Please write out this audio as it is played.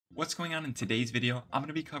What's going on in today's video? I'm going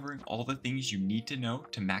to be covering all the things you need to know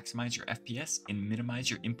to maximize your FPS and minimize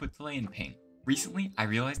your input delay and ping. Recently, I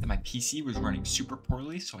realized that my PC was running super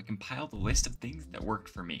poorly, so I compiled a list of things that worked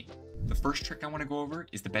for me. The first trick I want to go over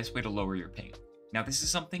is the best way to lower your ping. Now this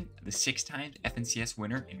is something the 6-time FNCS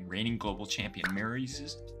winner and reigning global champion Mirror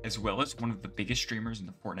uses, as well as one of the biggest streamers in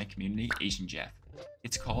the Fortnite community, Asian Jeff.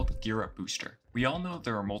 It's called Gear Up Booster. We all know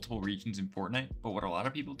there are multiple regions in Fortnite, but what a lot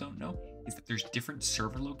of people don't know is that there's different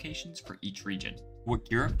server locations for each region. What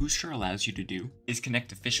Gear Up Booster allows you to do is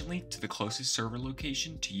connect efficiently to the closest server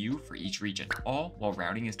location to you for each region, all while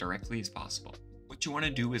routing as directly as possible. What you want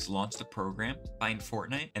to do is launch the program, find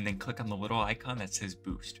Fortnite, and then click on the little icon that says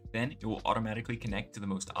Boost. Then it will automatically connect to the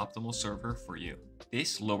most optimal server for you.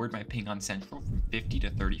 This lowered my ping on Central from 50 to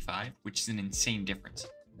 35, which is an insane difference.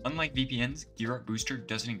 Unlike VPNs, Gear Up Booster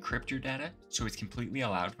doesn't encrypt your data, so it's completely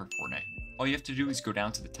allowed for Fortnite. All you have to do is go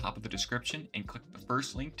down to the top of the description and click the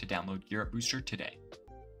first link to download Gear Up Booster today.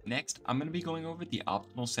 Next, I'm going to be going over the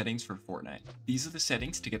optimal settings for Fortnite. These are the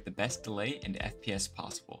settings to get the best delay and FPS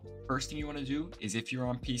possible. First thing you want to do is, if you're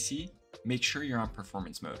on PC, make sure you're on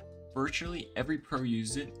performance mode. Virtually every pro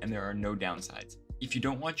uses it and there are no downsides. If you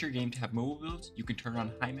don't want your game to have mobile builds, you can turn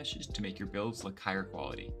on high meshes to make your builds look higher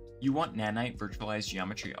quality. You want nanite virtualized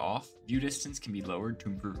geometry off, view distance can be lowered to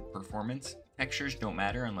improve performance, textures don't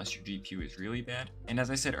matter unless your GPU is really bad, and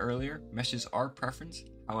as I said earlier, meshes are preference,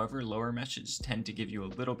 however lower meshes tend to give you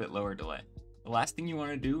a little bit lower delay. The last thing you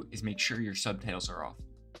want to do is make sure your subtitles are off.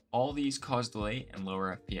 All these cause delay and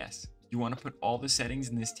lower FPS. You want to put all the settings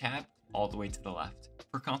in this tab all the way to the left.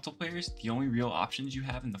 For console players, the only real options you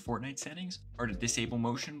have in the Fortnite settings are to disable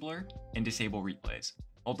motion blur and disable replays.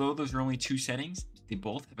 Although those are only two settings, they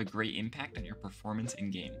both have a great impact on your performance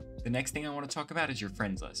in-game. The next thing I want to talk about is your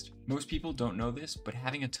friends list. Most people don't know this, but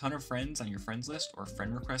having a ton of friends on your friends list or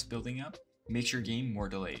friend requests building up makes your game more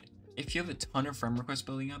delayed. If you have a ton of friend requests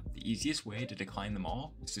building up, the easiest way to decline them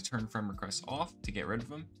all is to turn friend requests off to get rid of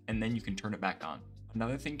them, and then you can turn it back on.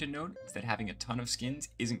 Another thing to note is that having a ton of skins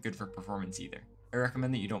isn't good for performance either. I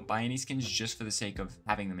recommend that you don't buy any skins just for the sake of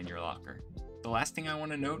having them in your locker. The last thing I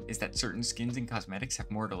want to note is that certain skins and cosmetics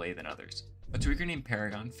have more delay than others. A tweaker named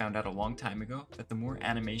Paragon found out a long time ago that the more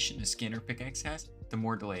animation a skin or pickaxe has, the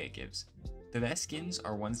more delay it gives. The best skins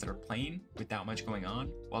are ones that are plain, without much going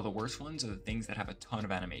on, while the worst ones are the things that have a ton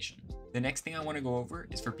of animation. The next thing I want to go over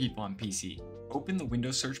is for people on PC. Open the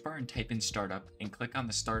Windows search bar and type in Startup and click on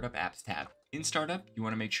the Startup Apps tab. In Startup, you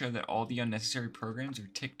want to make sure that all the unnecessary programs are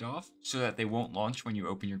ticked off so that they won't launch when you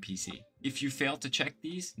open your PC. If you fail to check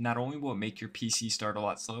these, not only will it make your PC start a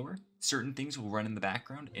lot slower, certain things will run in the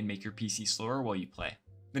background and make your PC slower while you play.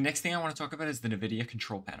 The next thing I want to talk about is the Nvidia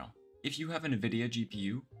control panel. If you have a Nvidia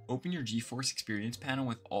GPU, open your GeForce Experience panel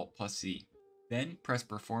with Alt+Z. Then press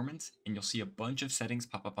Performance and you'll see a bunch of settings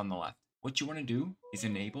pop up on the left. What you want to do is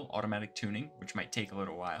enable automatic tuning, which might take a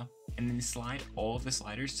little while, and then slide all of the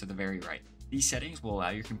sliders to the very right. These settings will allow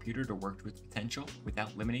your computer to work to its potential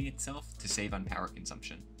without limiting itself to save on power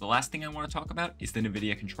consumption. The last thing I want to talk about is the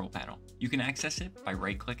Nvidia control panel. You can access it by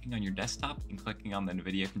right-clicking on your desktop and clicking on the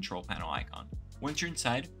Nvidia control panel icon. Once you're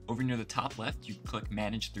inside, over near the top left, you click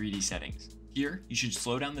Manage 3D Settings. Here, you should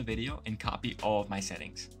slow down the video and copy all of my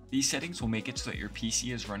settings. These settings will make it so that your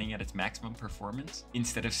PC is running at its maximum performance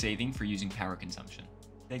instead of saving for using power consumption.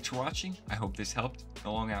 Thanks for watching, I hope this helped. The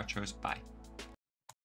long outros, bye.